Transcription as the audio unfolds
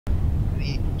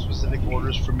any specific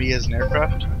orders for me as an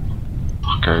aircraft?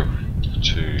 Go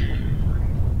to...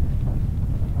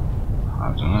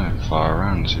 I don't know, fly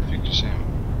around, see if you can see him.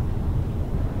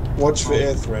 Watch for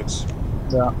air threats.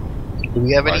 Yeah. Do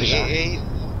we have any Right, yeah.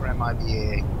 AA or am I the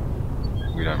AA?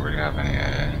 We don't really have any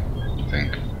AA, I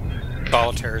think.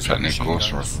 Solitaires have machine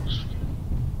course guns. rifles.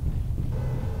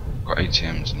 Got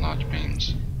ATMs and large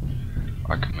beams.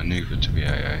 I can maneuver to be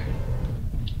AA.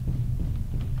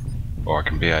 Or I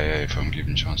can be AA if I'm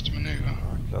given a chance to maneuver.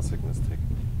 Classic mistake.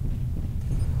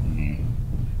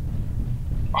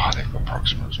 Oh, they've got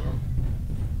Proxima as well.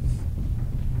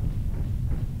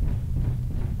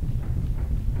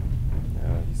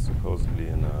 Yeah, he's supposedly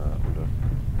in a Uller.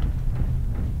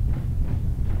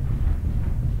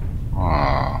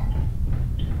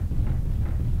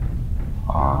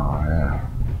 Yeah.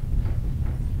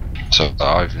 So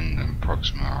Ivan and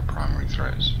Proxima are primary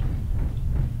threats.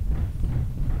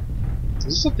 Is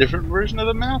this a different version of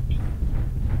the map?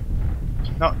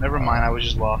 No, never mind, I was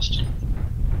just lost.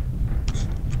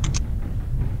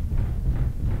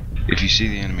 If you see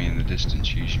the enemy in the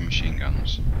distance, use your machine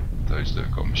guns. Those that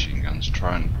have got machine guns,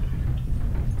 try and...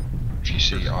 If you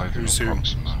see Ivan or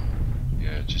Proxima,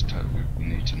 yeah, just tell we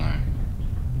need to know.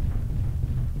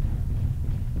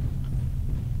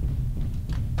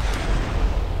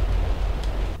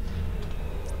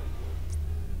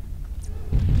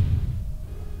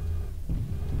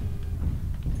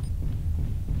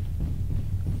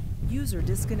 User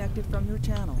disconnected from your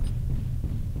channel.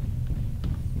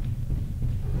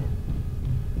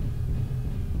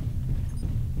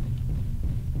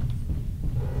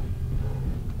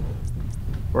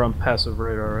 We're on passive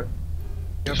radar, right?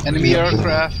 Yep. Enemy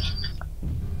aircraft.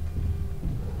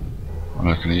 I'm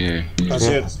looking at you. I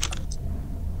see it.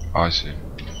 I see.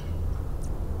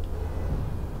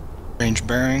 Range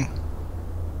bearing.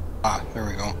 Ah, there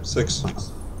we go. 6.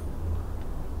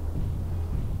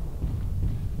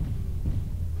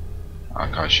 I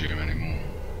can't shoot him anymore.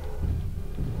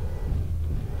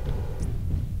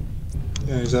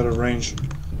 Yeah, he's out of range.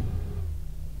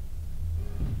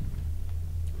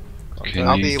 Can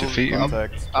I'll you be able defeat to.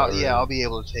 him? Yeah, I'll be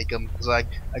able to take him because I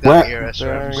got the air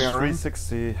Bearing SRMs.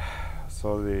 360.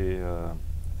 So the I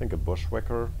think a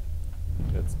bushwhacker.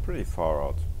 It's pretty far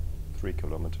out, 3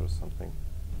 kilometers something.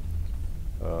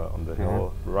 On the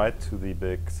hill, right to the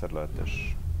big satellite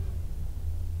dish.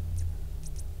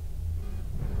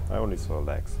 I only saw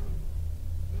legs.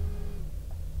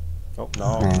 Oh,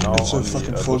 now It's so on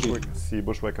fucking the foggy.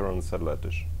 bushwhacker on the satellite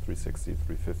dish. 360,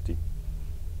 350.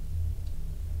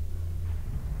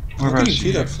 How can you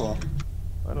see that far?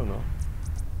 I don't know.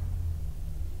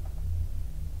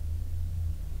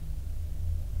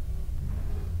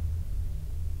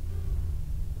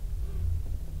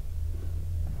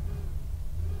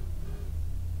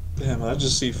 Damn, I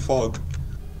just see fog.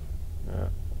 Yeah,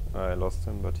 I lost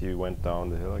him, but he went down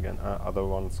the hill again. Other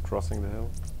ones crossing the hill.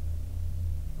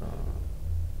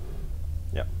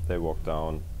 Yeah, they walked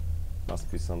down.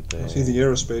 Must be something. I see the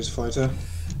aerospace fighter.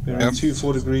 Bearing Yep.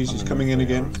 24 degrees, he's coming in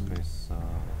again. Aerospace, to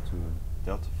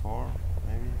Delta 4,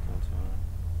 maybe?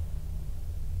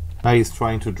 He's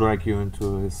trying to drag you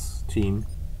into his team.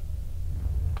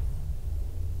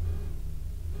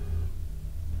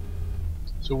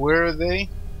 So where are they?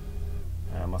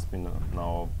 Must be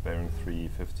now bearing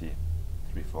 350,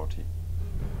 340.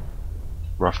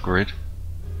 Rough grid.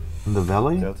 In the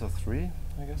valley? Delta 3,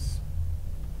 I guess.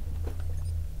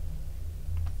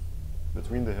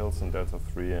 Between the hills and Delta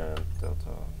 3 and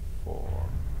Delta 4.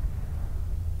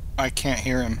 I can't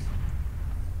hear him.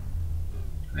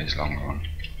 He's long gone.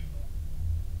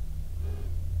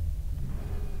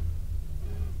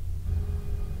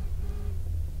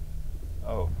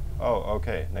 Oh,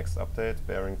 okay. Next update,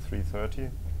 bearing 330.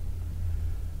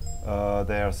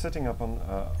 They are sitting up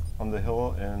on the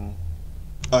hill in...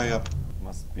 Ah, yeah.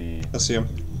 Must be... I see him.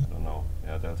 I don't know.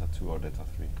 Yeah, Delta 2 or Delta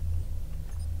 3.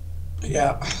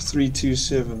 Yeah,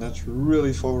 327. That's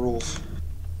really far off.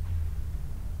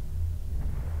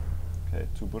 Okay,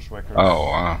 2 bushwhackers. Oh,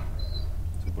 wow.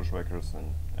 2 bushwhackers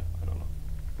and... yeah, I don't know.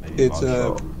 Maybe It's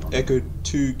large. Echo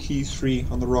 2, Key 3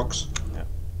 on the rocks. Yeah.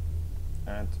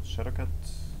 And Shadowcat.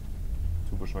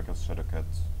 2 bushwhackers, Shadowcat.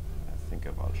 I think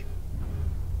a Vulture.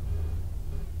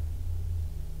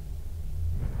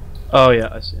 Oh yeah,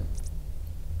 I see him.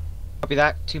 Copy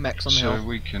that. 2 mechs on the So hill.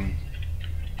 we can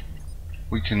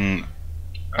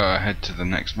head to the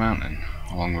next mountain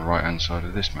along the right hand side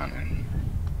of this mountain.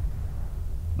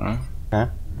 No?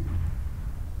 Yeah.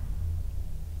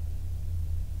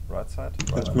 Right side?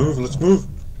 Let's Right move, let's move.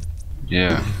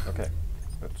 Yeah. Okay,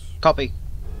 good. Copy.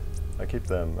 I keep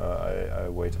them, I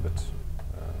wait a bit.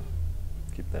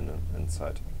 Keep them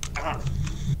inside. Oh.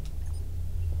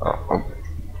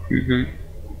 Good.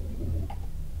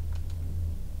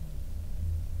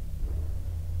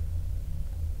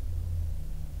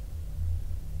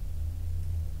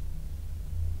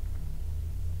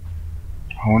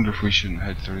 I wonder if we shouldn't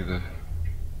head through the...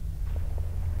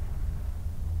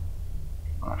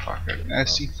 Oh fuck it. I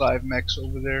see 5 mechs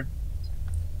over there.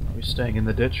 Are we staying in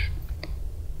the ditch?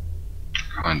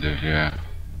 Kind of, yeah.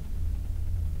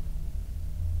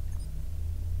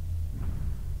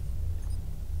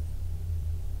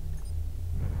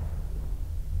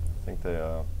 I think they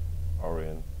are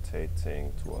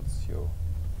orientating towards you,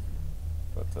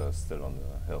 but still on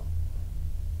the hill.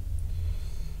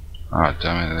 Ah,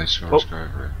 damn it, they saw us go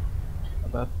over it.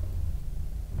 Not bad.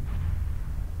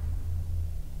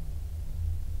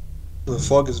 The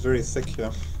fog is very thick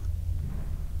here.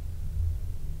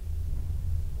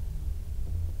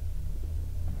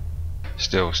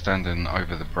 Still, standing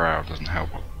over the brow doesn't help.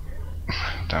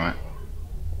 Damn it.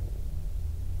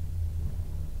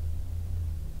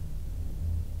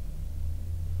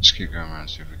 Let's keep going around and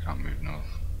see if we can't move north.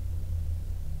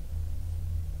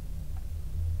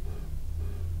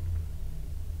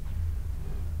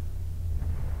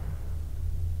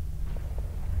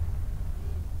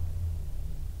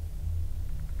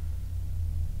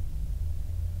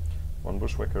 One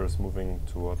bushwhacker is moving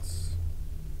towards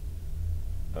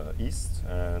east,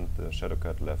 and the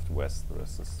Shadowcat left west. The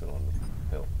rest is still on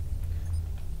the hill.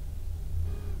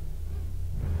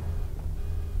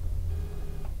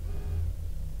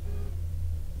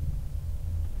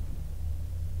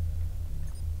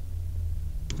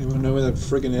 Anyone know where that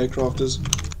friggin' aircraft is?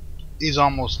 He's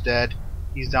almost dead.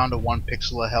 He's down to 1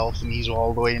 pixel of health, and he's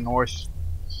all the way north.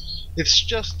 It's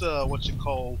just what's it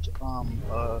called?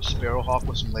 Sparrowhawk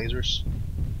with some lasers.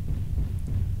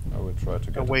 I will try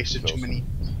to get I wasted too closer. many.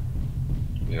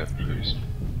 Yeah, please.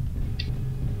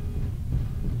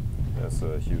 There's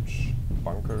a huge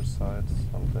bunker site,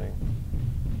 something.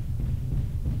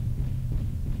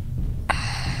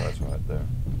 Try to hide there.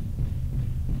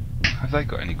 Have they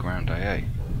got any ground AA?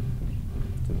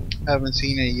 Didn't. I haven't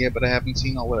seen it yet, but I haven't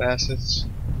seen all their assets.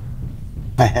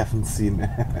 I haven't seen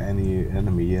any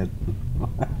enemy yet.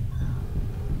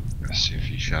 Let's see a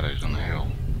few shadows on the hill.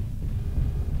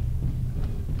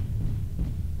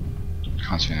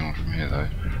 Can't see anyone from here though.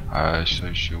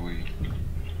 So shall we?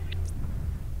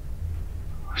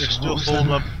 They're So still what was holed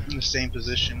that? up in the same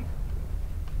position.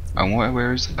 And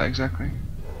where is that exactly?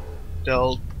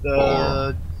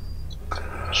 The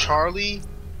Charlie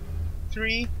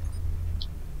 3.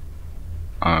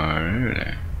 Oh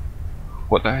really?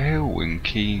 What the hell in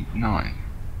key 9?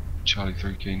 Charlie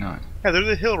 3 key 9. Yeah, they're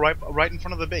the hill right in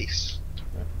front of the base.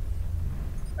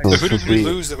 So So who did should we we-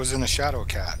 lose that was in the Shadow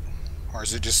Cat? Or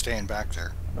is it just staying back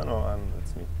there? No,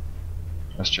 it's me.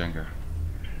 That's Django.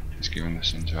 He's giving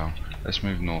us intel. Let's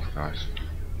move north, guys.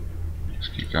 Let's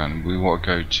keep going. We want to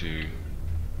go to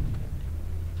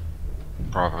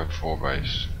Bravo 4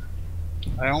 base.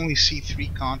 I only see 3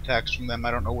 contacts from them.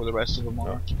 I don't know where the rest of them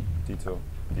are. D2.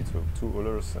 2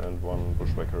 Ullers and 1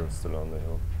 bushwhacker is still on the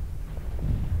hill.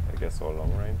 I guess all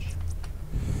long range.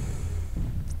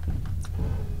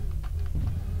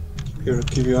 Here,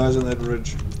 keep your eyes on that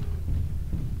ridge.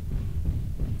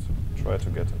 So try to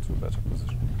get into better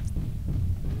position.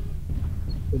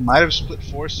 They might have split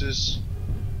forces.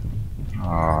 Oh,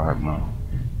 I don't know.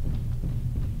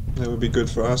 That would be good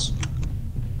for us.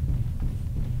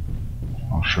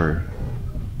 I'm sure.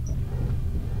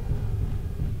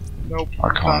 Nope. I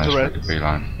can't Found the expect a reds.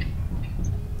 beeline.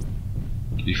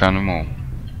 You found them all?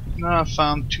 No, I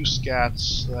found 2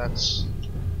 scats. That's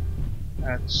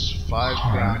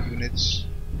 5 ground units.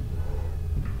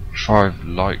 5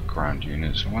 light ground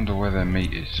units. I wonder where their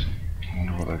meat is. I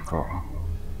wonder what they've got.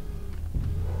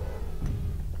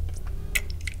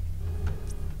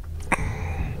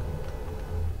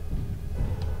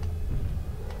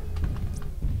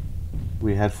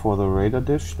 We head for the radar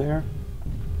dish there.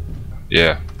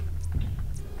 Yeah.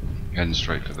 Heading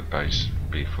straight for the base.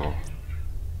 B4.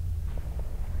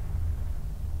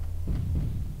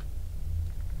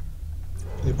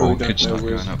 They Or probably we could don't know start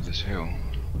where. going up this hill.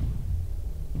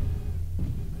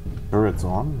 Turrets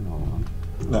on?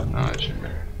 Or... No. No, it should be.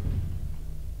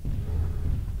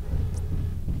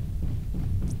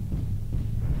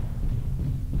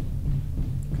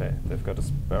 Okay, they've got a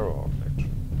Sparrowhawk actually.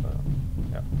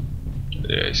 Yeah.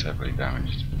 Yeah, it's heavily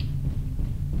damaged.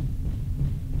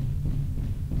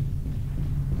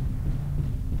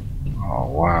 Oh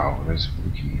wow, there's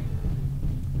freaking...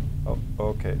 Oh,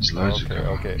 okay. There's loads okay, of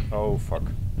okay. Oh fuck.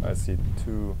 I see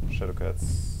 2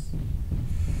 Shadowcats.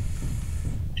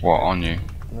 What, on you?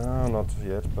 No, not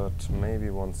yet, but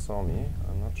maybe one saw me.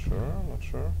 I'm not Not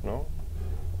sure. No,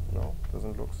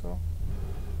 doesn't look so.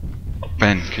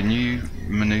 Ben, can you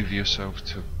maneuver yourself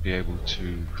to be able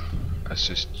to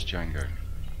assist Django?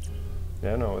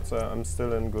 Yeah, no, it's I'm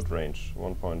still in good range,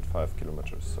 1.5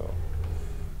 kilometers, so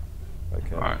I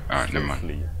can Alright, still never mind.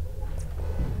 flee.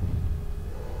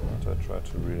 But I try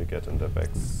to really get in their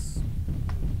backs.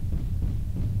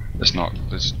 Let's not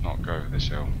go this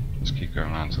hill. Let's keep going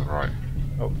around to the right.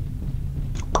 Oh.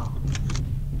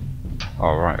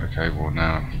 Oh right, okay, well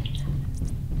now.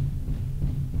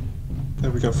 There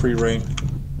we got free reign.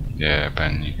 Yeah,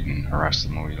 Ben, you can harass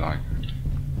them all you like.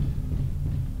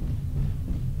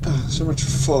 So much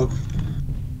fog.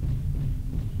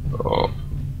 Oh.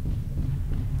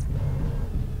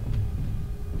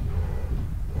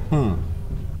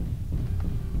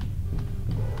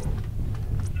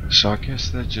 So I guess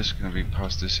they're just going to be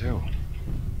past this hill.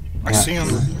 I see them.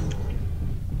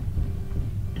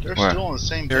 They're Where? still on the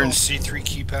same They're in hill. C3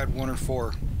 keypad 1 or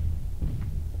 4.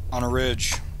 On a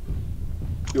ridge.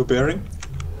 Your bearing?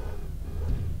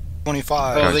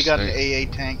 25. Oh, Guys, they got an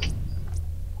AA tank.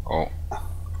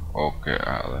 Oh, get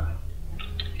out of there.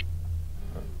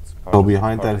 It's part So of-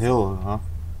 behind part that of- hill, huh?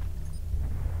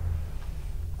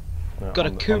 Yeah, Got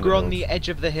a cougar on the road. edge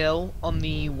of the hill on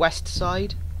the west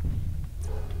side.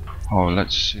 Oh,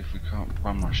 let's see if we can't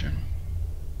bum rush him.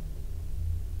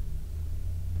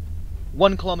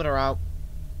 1 kilometer out.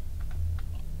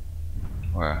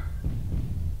 Where?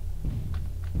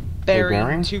 Bearing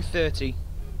bearing? 230.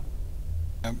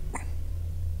 Yep.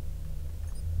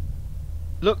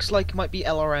 Looks like it might be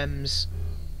LRMs.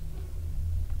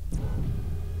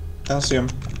 I see him.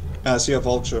 I see a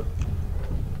vulture.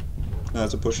 No,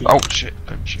 it's a bushy. Oh shit,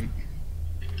 don't shoot.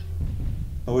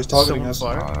 Oh, he's targeting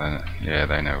Someone us. fire? Oh, yeah,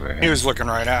 they know we're He here. was looking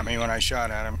right at me when I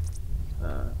shot at him.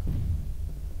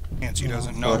 Chance he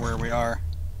doesn't know fuck. where we are.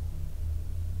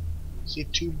 See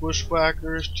 2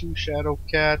 bushwhackers, 2 shadow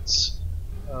cats,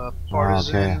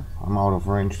 partisan, Okay, I'm out of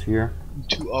range here. and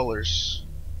 2 ullers.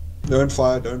 Don't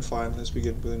fire, don't fire unless we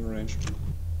get within range.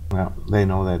 Well, they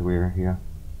know that we're here.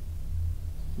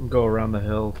 Go around the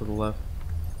hill to the left.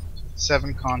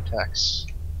 7 contacts.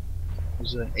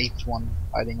 There's an 8th one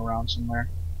hiding around somewhere.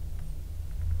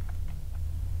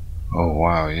 Oh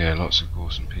wow, yeah, lots of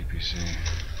Gorse and PPC.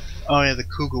 Oh yeah, the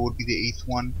cougar would be the 8th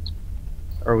one.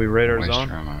 Are we radars Waste on?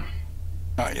 your ammo.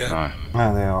 Not yet.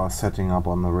 No. They are setting up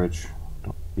on the ridge.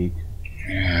 Don't speak.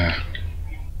 Yeah.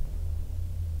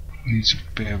 We need to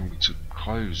be able to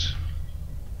close.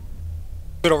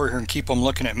 Get over here and keep them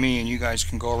looking at me, and you guys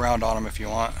can go around on them if you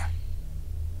want.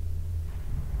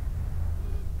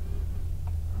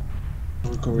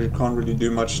 We can't really do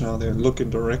much now. They're looking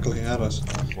directly at us.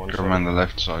 One Go shot. around the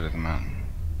left side of the mountain.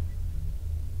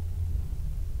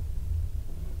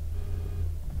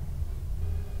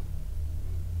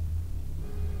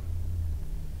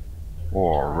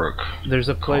 Oh, Rook. There's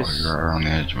a Oh, place. you're on the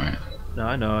edge, mate. No,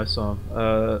 I know, I saw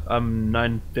him. I'm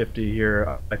 950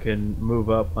 here. I can move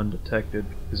up undetected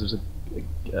because there's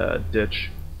a ditch.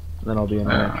 And then I'll be in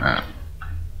range. Yeah.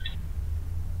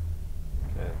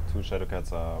 Okay, 2 shadow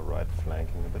cats are right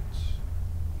flanking a bit.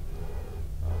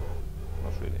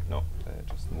 Not really. No, they're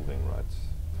just moving right.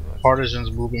 To right.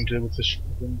 Partisans moving to with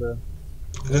the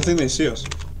I don't think they see us.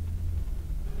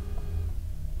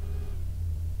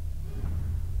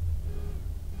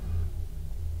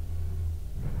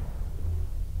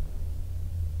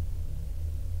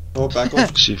 Oh, back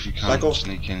off. See if you Back can't off.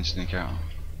 sneak in, sneak out.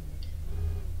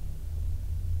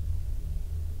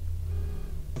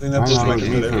 I think that 900 bushwhacker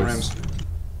hit meters. rams.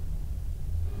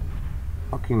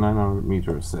 Fucking 900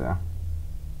 meters there.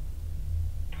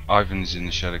 Ivan's in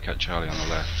the Shadowcat Charlie on the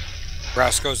left.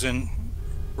 Rasko's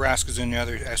in the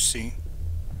other SC.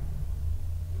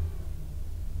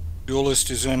 Duelist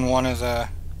is in one of the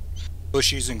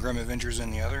bushies and Grim Avenger's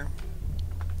in the other.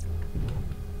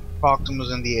 Proctum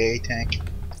in the AA tank.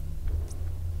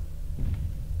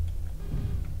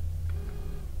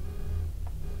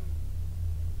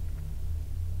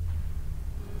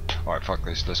 Alright, fuck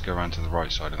this. Let's go around to the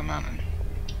right side of the mountain.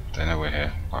 They know we're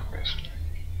here. Fuck this.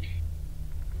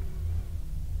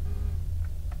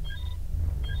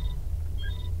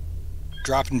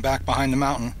 Dropping back behind the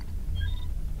mountain.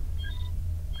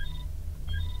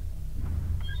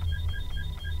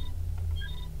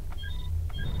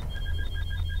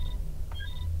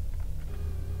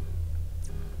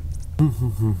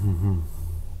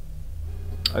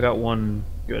 I got one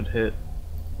good hit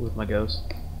with my ghost.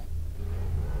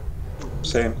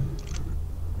 Same.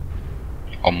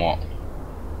 On what?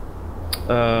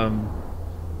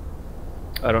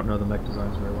 I don't know the mech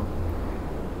designs very well.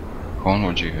 Corn,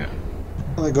 what'd you hit?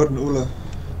 I got an Ula.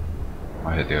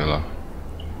 I hit the Ola.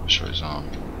 I shot his arm.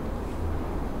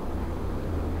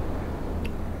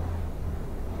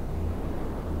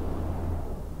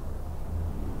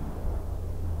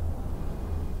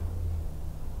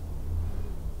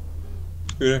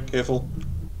 Scooter, careful.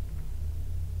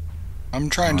 I'm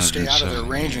trying to stay out of their 170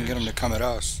 range and get them to meters. come at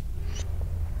us.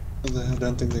 I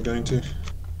don't think they're going to.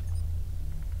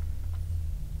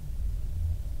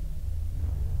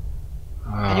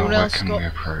 Anyone Where else can got- we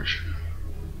approach?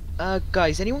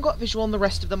 Guys, anyone got visual on the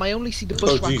rest of them? I only see the Oh,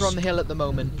 bushwhacker jeez. on the hill at the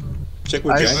moment. Check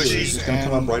with I Django, see, he's gonna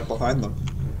come up and- right behind them.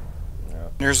 Yeah.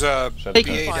 There's a Shadow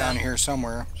Taking BA fire. down here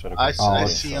somewhere. Shadow I, Cat's Oh, I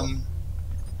heading see south. him.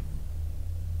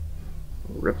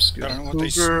 Rip I Scooter. don't know what they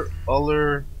s- Cougar,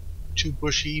 Uller, 2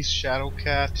 bushies,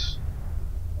 Shadowcat,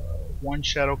 1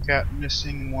 Shadowcat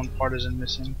missing, and 1 partisan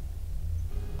missing.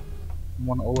 And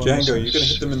 1 Uller Django, missing. you're gonna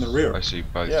hit them in the rear. I see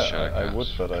both Yeah, shadow I cats. would,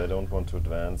 but I don't want to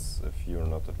advance if you're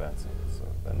not advancing. So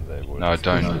then they will. No, I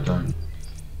just- don't.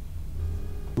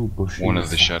 2 bushes. One of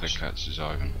the shadow cats is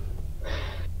Ivan.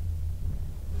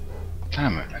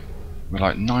 Damn it. We're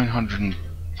like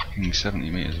 970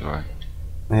 meters away.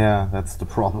 Yeah, that's the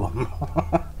problem.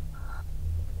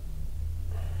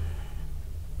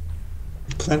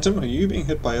 Plantum, are you being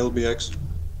hit by LBX?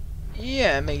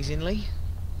 Yeah, amazingly.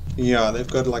 Yeah, they've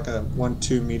got like a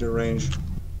 1-2 meter range.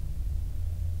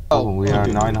 Oh, we are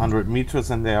okay. 900 meters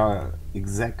and they are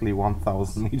exactly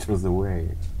 1000 meters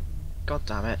away. God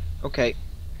damn it. Okay.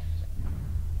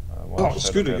 One Oh, Shadow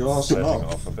Scooter, you Cat's lost an setting arm.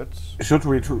 off a bit. Should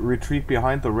we retreat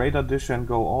behind the radar dish and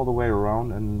go all the way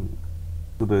around and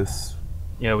to this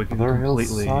Yeah, we can other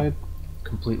completely hillside?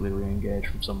 re-engage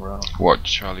from somewhere else. What,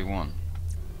 Charlie 1?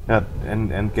 Yeah,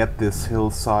 and get this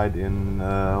hillside in,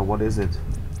 what is it?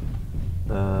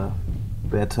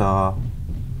 Beta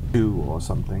 2 or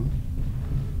something.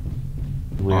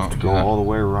 We have Oh, to go yeah. all the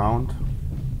way around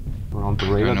the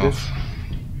radar Go dish. north.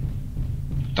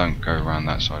 Don't go around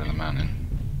that side of the mountain.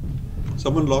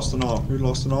 Someone lost an arm. Who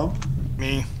lost an arm?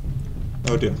 Me.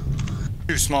 Oh dear.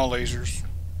 2 small lasers.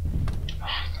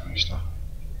 Damn stuff.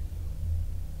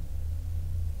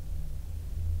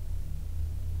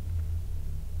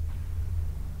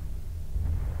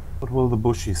 What will the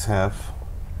bushies have?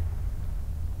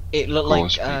 It looked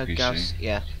Course, like PPC. Gauss.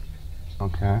 Yeah.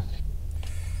 Okay.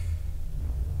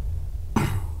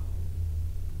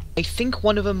 I think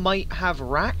one of them might have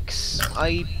racks.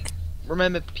 I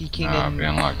remember peeking Nah, in it'd be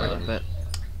unlikely. a little bit.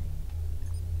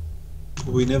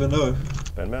 We never know.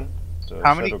 Ben.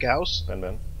 How many Gauss? Ben.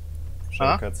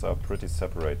 Huh? Shadowcats are pretty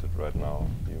separated right now.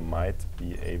 You might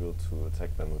be able to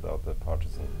attack them without the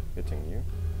partisan hitting you.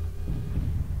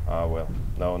 Ah, well.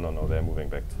 No, they're moving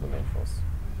back to the main force.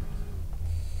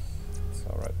 It's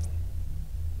alright.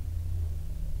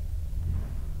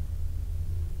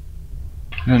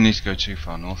 We don't need to go too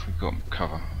far north, we've got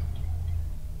cover.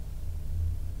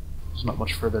 There's not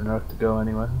much further north to go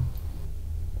anyway.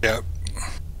 Yep.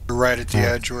 You're right at the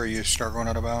edge where you start going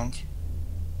out of bounds.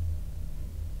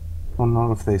 Don't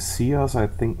know if they see us, I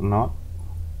think not.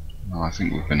 No, I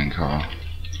think we've been in cover.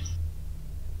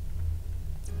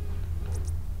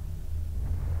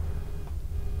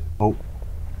 Oh,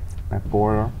 at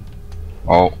border.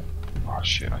 Oh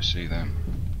shit, I see them.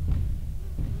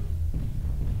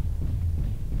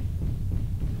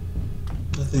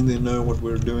 I think they know what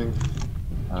we're doing.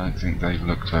 I don't think they've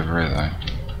looked over here though.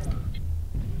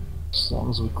 As long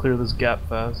as we clear this gap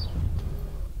fast.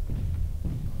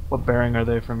 What bearing are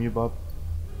they from you, Bob?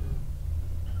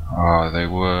 They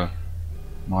were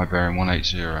my bearing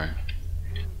 180.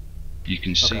 You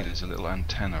can see Okay. there's a little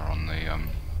antenna on the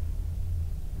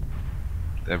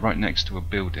they're right next to a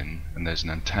building and there's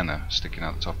an antenna sticking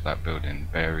out the top of that building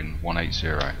bearing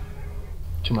 180.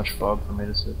 Too much fog for me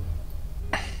to see.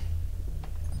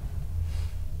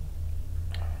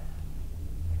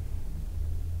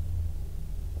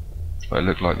 But it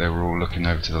looked like they were all looking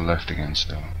over to the left again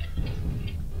still.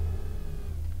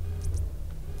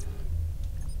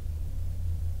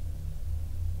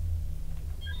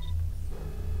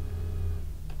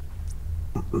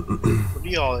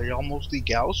 What are y'all mostly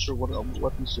Gauss, or what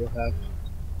weapons do you have?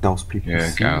 Those people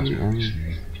Yeah, Gauss.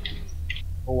 and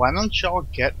Well, why don't y'all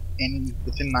get in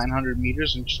within 900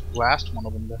 meters and just blast one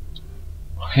of them then?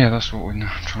 Yeah, that's what we're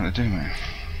now trying to do, man.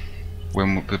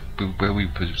 When where we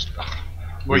was,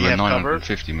 Where we you were have cover?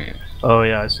 950 meters. Oh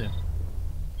yeah, I see.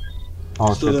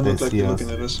 how Still should don't they look like see they're us?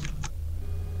 looking at us.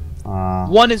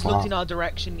 One has wow. looked in our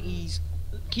direction. He's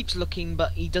keeps looking,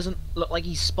 but he doesn't look like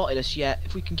he's spotted us yet.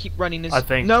 If we can keep running as I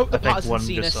think no, the I think partisan's one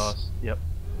seen just saw us. us. Yep.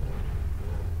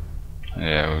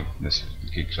 Yeah, this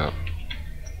kicks up.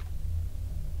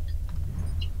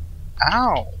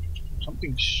 Ow!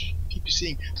 Something keep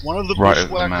seeing. One of the Right at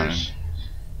the bushwhackers.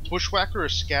 Bushwhacker or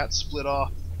Scat split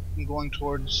off and going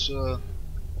towards. Good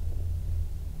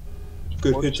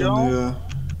Towards hit on y'all?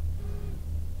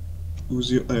 the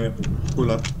Uzi.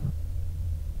 Pull up.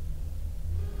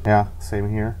 Yeah, same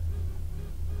here.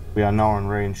 We are now in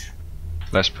range.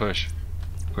 Let's push.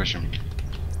 Push him.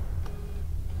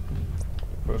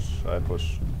 Push, I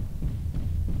push.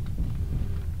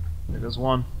 There goes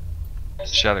one.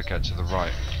 Shadowcat to the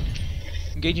right.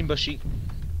 Engaging Bushy.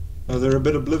 They're a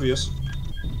bit oblivious.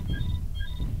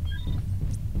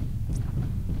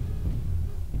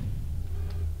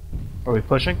 Are we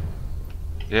pushing?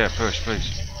 Yeah, push,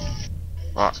 please.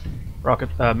 Right. Rocket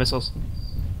missiles.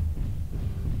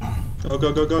 Go,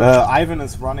 go, go, go. Ivan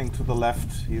is running to the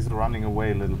left. He's running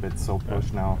away a little bit, so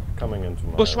push now. Coming into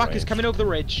my Bushwhacker's range. coming over the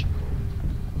ridge.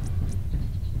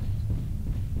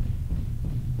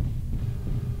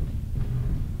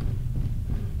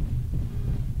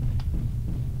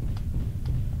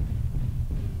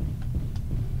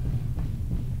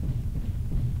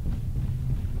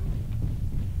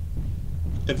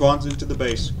 Advance into the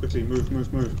base. Quickly, move,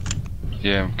 move, move.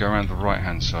 Yeah, go around the right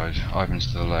hand side.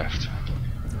 Ivan's to the left.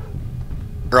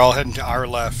 They're all heading to our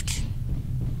left.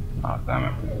 Ah, damn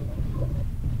it.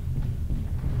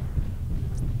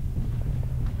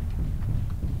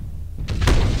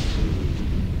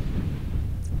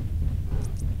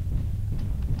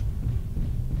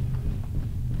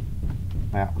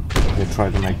 Yeah, they try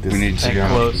to make this. We need to Tank go.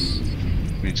 close.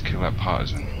 We need to kill that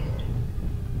partisan.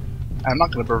 I'm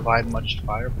not going to provide much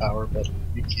firepower, but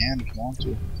you can if you want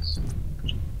to.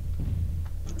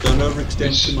 Don't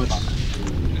overextend too much.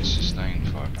 It's sustained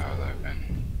firepower though,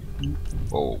 Ben.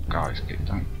 Oh, guys, get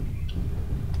down.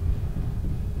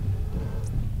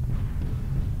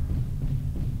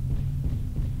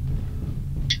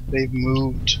 They've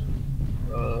moved.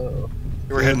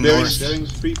 We're heading Bearings, north.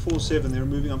 bearings 347. They're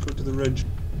moving up to the ridge.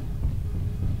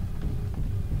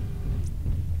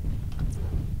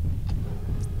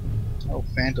 Oh,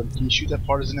 Phantom, can you shoot that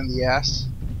partisan in the ass?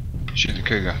 Shoot the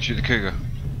cougar, shoot the cougar.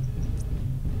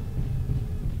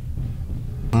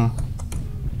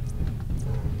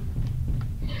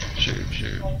 Shoot,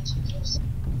 shoot.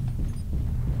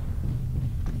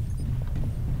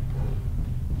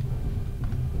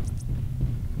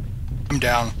 I'm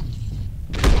down.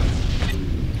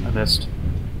 I missed.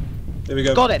 There we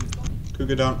go. Got him.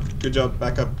 Cougar down. Good job.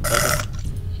 Back up. Back up.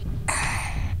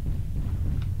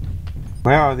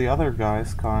 Where are the other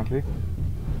guys currently?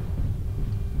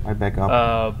 I back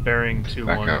up. Bearing Back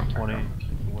up, 2120. back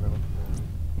Whatever.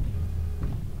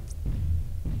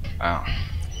 Ow.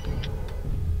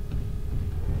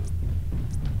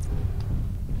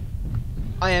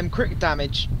 I am crit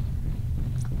damage.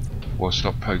 Well,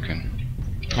 stop poking.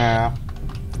 Yeah.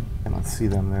 Cannot see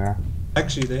them there.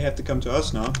 Actually, they have to come to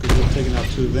us now because we've taken out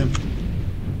 2 of them.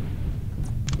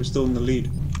 We're still in the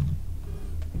lead.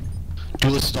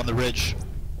 You're listed on the ridge,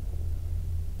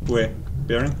 Where?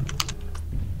 Bearing?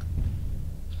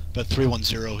 but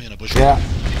 310 in a bush. Yeah,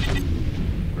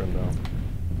 Grim down.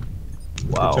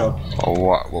 Wow. Good job. Oh,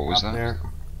 what was up that?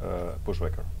 there.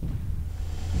 Bushwhacker.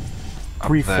 Up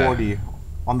 340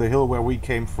 on the hill where we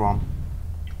came from.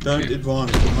 Don't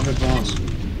advance. Do not advance.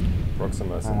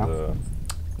 Proxima's in the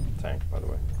tank, by the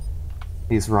way.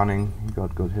 He's running. He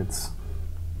got good hits.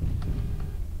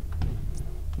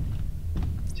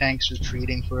 Tanks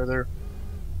retreating further.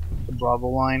 The Bravo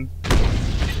line.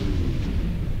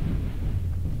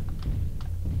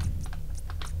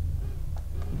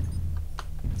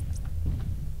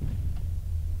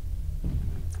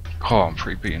 Oh, I'm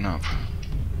pretty beaten up.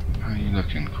 How are you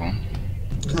looking, Con?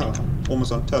 Oh,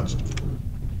 almost untouched.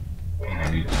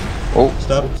 Oh,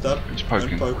 Stop, stop. it's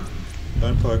poking. Don't poke.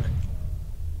 Don't poke.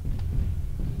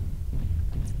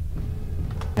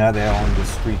 Yeah, they're on the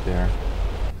street there.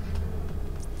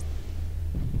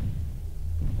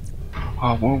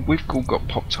 Oh, well, we've all got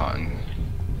Pop-Tart and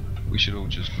we should all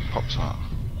just Pop-Tart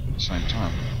at the same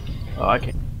time. Oh, I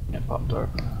can't pop dart.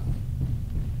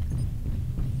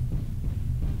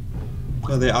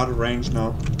 Oh, they're out of range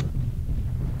now.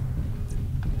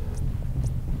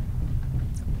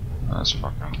 That's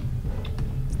fucking.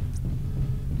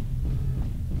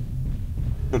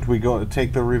 Should we go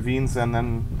take the ravines and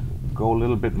then go a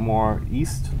little bit more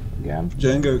east again?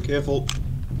 Django, careful.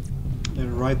 They're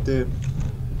right there.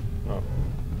 No.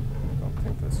 Don't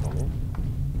think they saw me.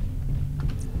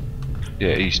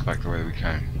 Yeah, east back the way we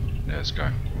came. Yeah, let's go.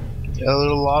 Yeah, a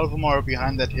lot of them are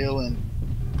behind that hill in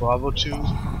Bravo 2,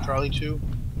 Charlie 2.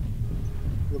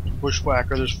 With the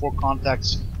Bushwhacker, there's 4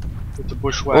 contacts with the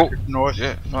Bushwhacker north.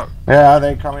 Yeah, fuck. Yeah,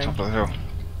 they coming. Top of the hill.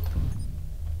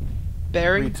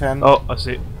 Bearing. 310, Oh, I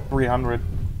see. 300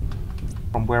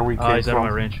 from where we came He's out of from. my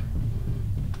range.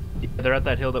 they're at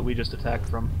that hill that we just attacked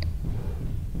from.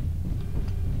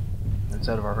 It's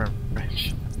out of our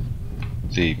range.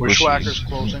 The Bushwhacker's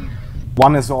closing.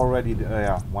 One is already,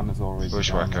 yeah, one is already.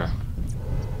 Bushwhacker.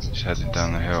 He's heading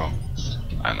down the hill.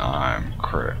 And I'm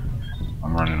crit.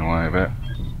 I'm running away a bit.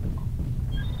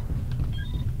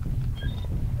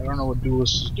 I don't know what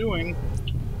Duelist is doing.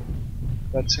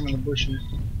 That's him in the bushes.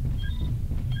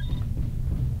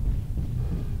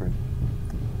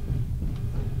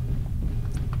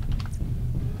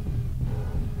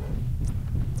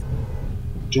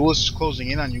 Duelist is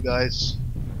closing in on you guys.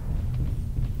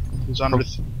 Who's under?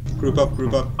 Group up,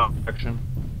 group up. Action.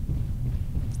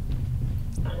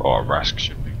 Oh, Rask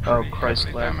should be pretty Christ,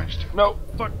 heavily damaged. No,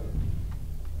 fuck.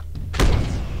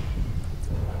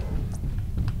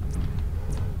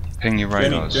 Ping your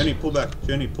radars. Jenny, pull back.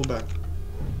 Jenny, pull back.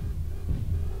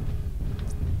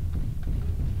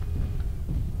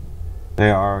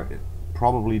 They are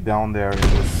probably down there in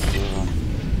this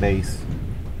base.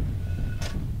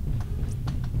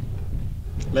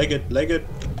 Leg it, leg it.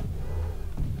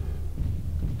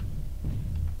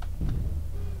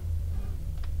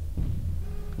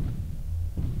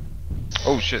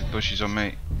 Oh shit, Bushy's on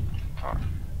me. Fuck.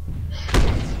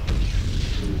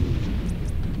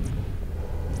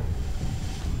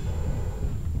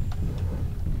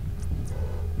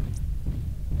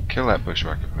 Kill that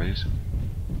bushwhacker, please.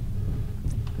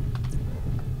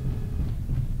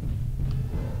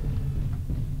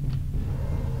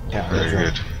 Yeah, very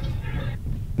good.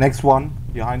 Next one,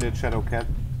 behind it, Shadow Cat.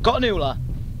 Got an Ula.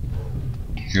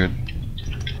 Good.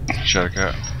 Shadow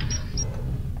Cat.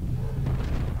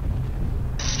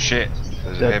 Shit,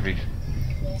 there's a heavy.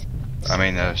 I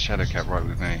mean, Shadow Cat right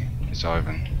with me. It's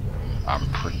Ivan. I'm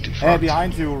pretty fucked. Hey,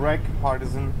 behind you, Wreck,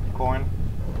 Partisan, Coin.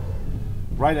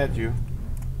 Right at you.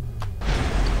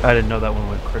 I didn't know that one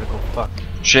went critical. Fuck.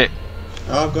 Shit.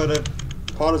 Oh, I've got a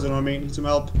Partisan on me. Need some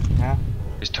help. Yeah.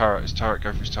 His turret,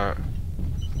 go for his turret.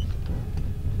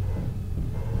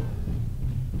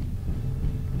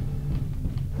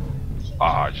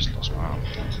 Ah, I just lost my arm.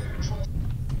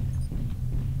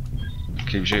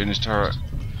 Keep shooting his turret.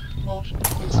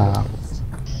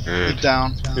 Good. Get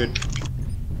down. Good.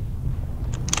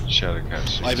 Shadow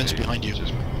Cat. Ivan's behind you.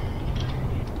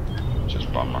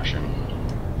 Just bum rush him.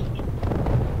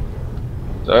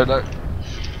 No.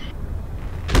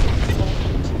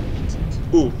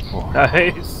 Ooh. Oh.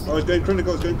 Nice. Oh, it's going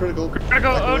critical, it's going critical.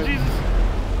 Critical, oh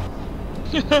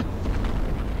Jesus.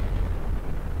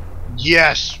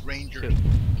 Yes, Ranger.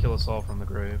 Kill us all from the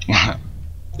grave.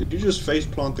 Did you just face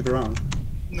plant the ground?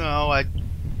 No, I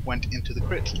went into the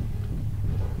crit.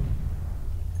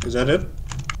 Is that it?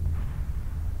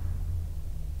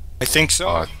 I think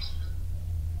so.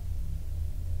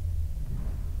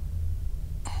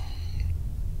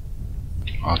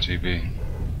 RTB.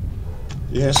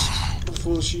 Yes.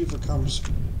 Before the Shiva comes.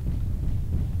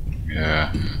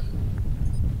 Yeah.